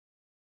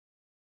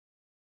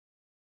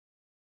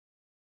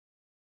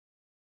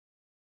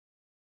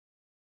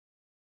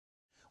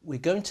We're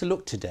going to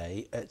look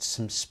today at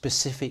some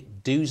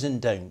specific do's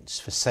and don'ts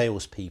for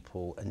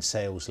salespeople and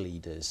sales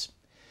leaders.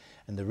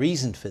 And the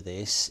reason for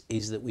this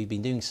is that we've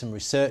been doing some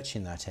research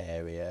in that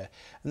area,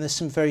 and there's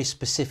some very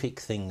specific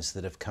things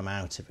that have come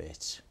out of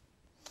it.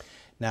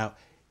 Now,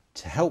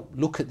 to help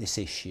look at this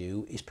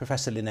issue is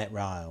Professor Lynette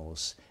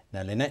Riles.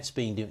 Now, Lynette's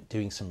been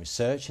doing some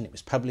research and it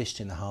was published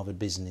in the Harvard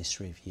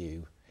Business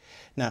Review.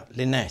 Now,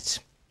 Lynette,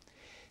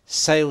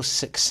 sales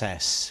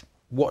success,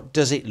 what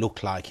does it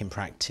look like in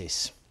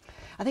practice?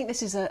 I think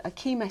this is a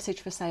key message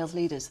for sales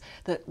leaders,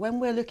 that when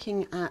we're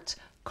looking at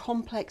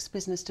complex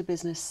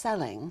business-to-business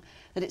selling,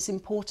 that it's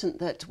important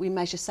that we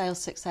measure sales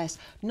success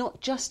not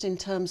just in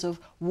terms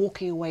of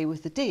walking away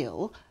with the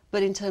deal,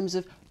 but in terms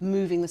of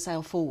moving the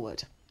sale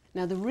forward.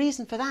 Now, the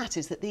reason for that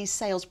is that these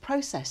sales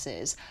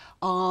processes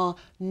are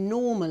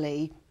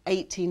normally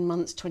 18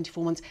 months,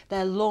 24 months.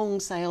 They're long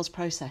sales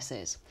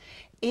processes.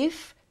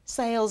 If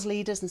sales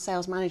leaders and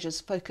sales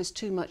managers focus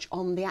too much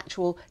on the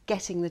actual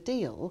getting the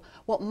deal,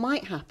 what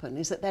might happen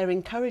is that they're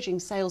encouraging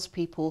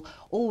salespeople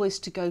always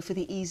to go for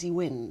the easy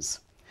wins.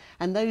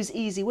 And those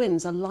easy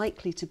wins are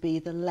likely to be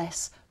the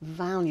less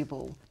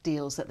valuable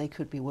deals that they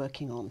could be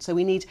working on. So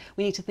we need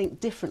to think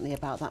differently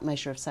about that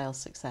measure of sales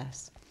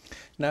success.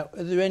 Now,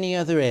 are there any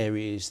other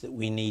areas that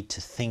we need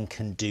to think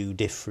and do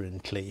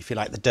differently, if you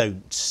like, the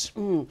don'ts?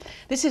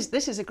 This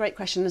is a great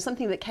question, and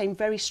something that came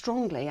very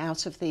strongly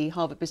out of the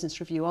Harvard Business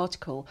Review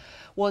article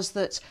was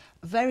that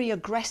very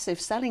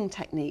aggressive selling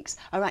techniques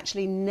are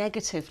actually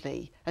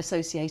negatively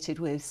associated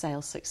with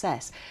sales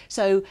success.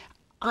 So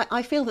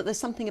I feel that there's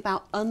something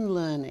about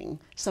unlearning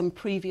some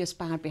previous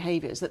bad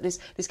behaviours, that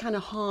this kind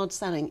of hard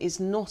selling is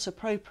not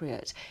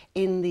appropriate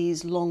in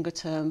these longer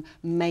term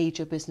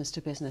major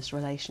business-to-business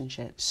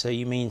relationships. So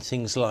you mean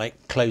things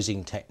like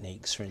closing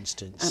techniques, for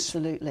instance?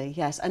 Absolutely,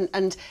 yes.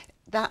 And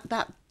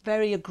that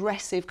very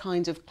aggressive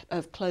kind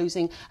of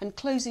closing, and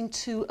closing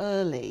too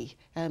early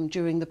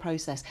during the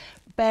process,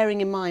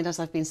 bearing in mind, as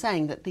I've been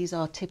saying, that these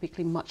are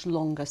typically much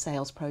longer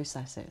sales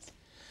processes.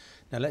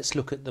 Now let's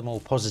look at the more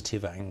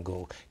positive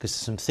angle, because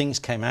some things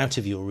came out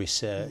of your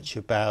research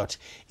about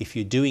if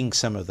you're doing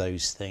some of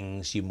those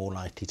things, you're more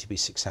likely to be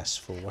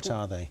successful. What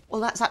are they? Well,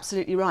 that's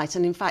absolutely right.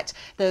 And in fact,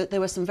 there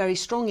were some very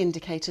strong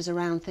indicators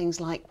around things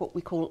like what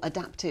we call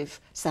adaptive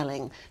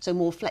selling. So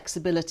more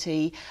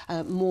flexibility,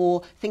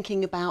 more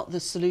thinking about the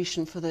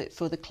solution for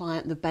the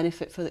client, the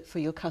benefit for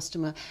your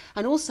customer,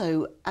 and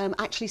also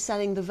actually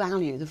selling the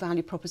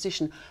value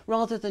proposition,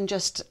 rather than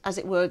just, as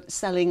it were,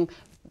 selling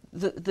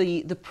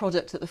the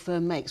product that the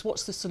firm makes.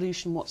 What's the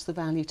solution, what's the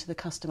value to the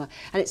customer?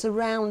 And it's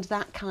around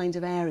that kind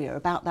of area,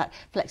 about that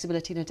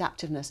flexibility and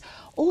adaptiveness.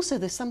 Also,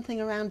 there's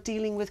something around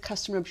dealing with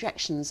customer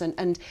objections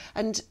and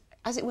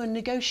as it were,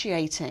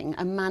 negotiating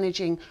and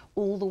managing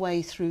all the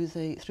way through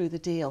the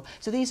deal.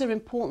 So these are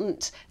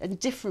important and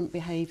different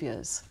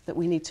behaviours that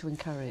we need to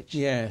encourage.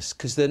 Yes,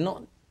 because they're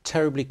not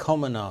terribly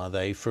common, are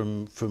they,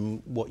 from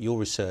what your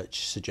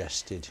research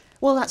suggested?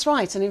 Well, that's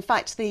right. And in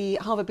fact, the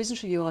Harvard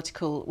Business Review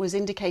article was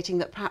indicating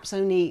that perhaps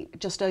only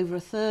just over a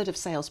third of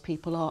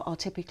salespeople are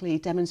typically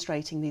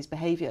demonstrating these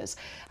behaviours.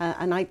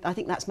 And I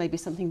think that's maybe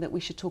something that we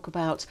should talk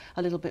about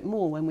a little bit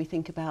more when we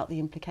think about the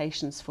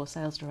implications for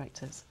sales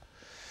directors.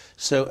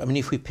 So, I mean,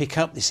 if we pick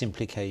up these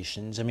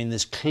implications, I mean,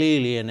 there's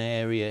clearly an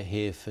area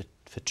here for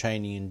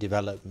training and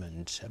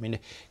development. I mean,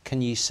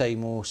 can you say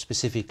more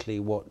specifically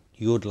what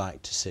you'd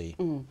like to see?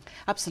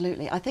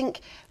 Absolutely. I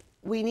think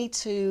we need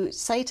to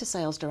say to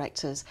sales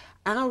directors,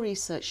 our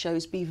research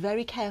shows be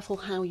very careful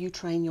how you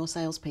train your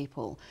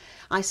salespeople.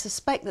 I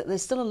suspect that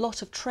there's still a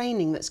lot of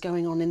training that's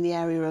going on in the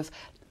area of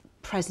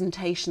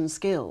presentation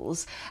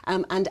skills,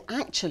 and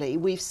actually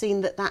we've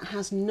seen that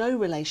has no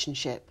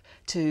relationship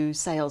to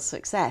sales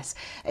success.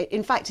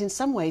 In fact, in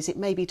some ways it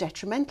may be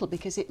detrimental,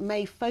 because it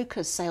may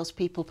focus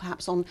salespeople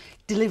perhaps on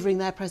delivering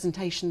their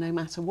presentation no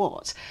matter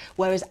what,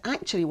 whereas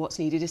actually what's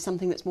needed is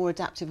something that's more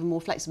adaptive and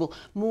more flexible,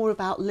 more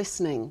about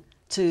listening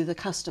to the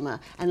customer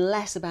and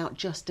less about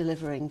just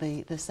delivering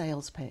the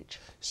sales pitch.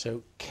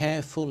 So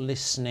careful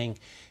listening,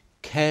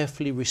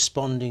 carefully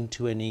responding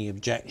to any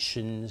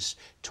objections,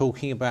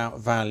 talking about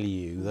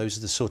value, those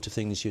are the sort of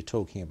things you're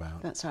talking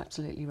about. That's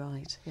absolutely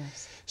right,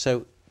 yes.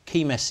 So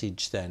key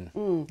message then,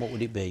 what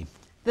would it be?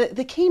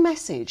 The key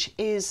message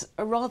is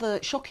a rather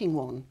shocking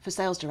one for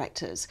sales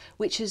directors,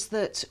 which is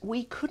that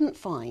we couldn't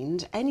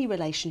find any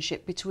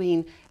relationship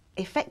between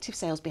effective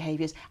sales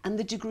behaviours and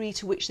the degree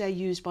to which they're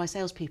used by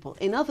salespeople.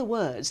 In other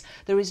words,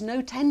 there is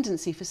no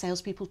tendency for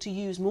salespeople to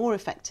use more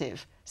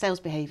effective sales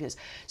behaviours.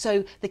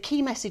 So the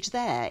key message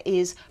there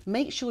is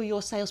make sure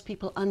your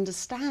salespeople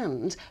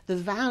understand the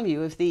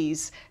value of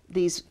these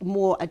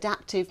more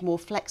adaptive, more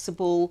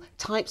flexible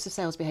types of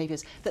sales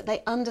behaviours, that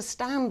they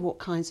understand what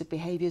kinds of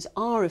behaviours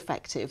are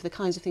effective, the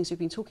kinds of things we've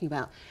been talking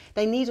about.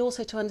 They need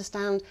also to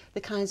understand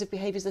the kinds of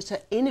behaviours that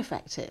are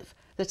ineffective,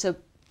 that are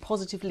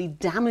positively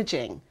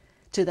damaging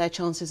to their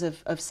chances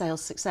of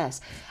sales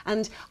success.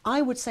 And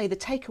I would say the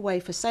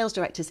takeaway for sales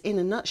directors in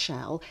a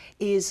nutshell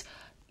is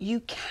you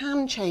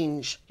can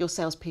change your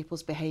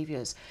salespeople's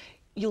behaviours.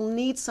 you'll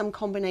need some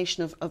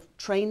combination of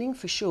training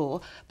for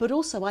sure, but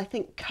also I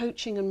think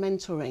coaching and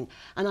mentoring.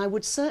 And I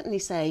would certainly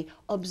say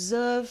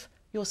observe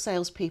your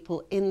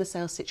salespeople in the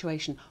sales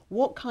situation.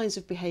 What kinds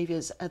of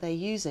behaviours are they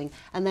using?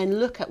 And then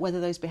look at whether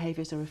those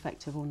behaviours are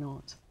effective or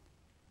not.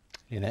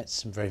 Lynette,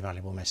 some very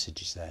valuable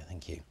messages there.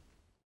 Thank you.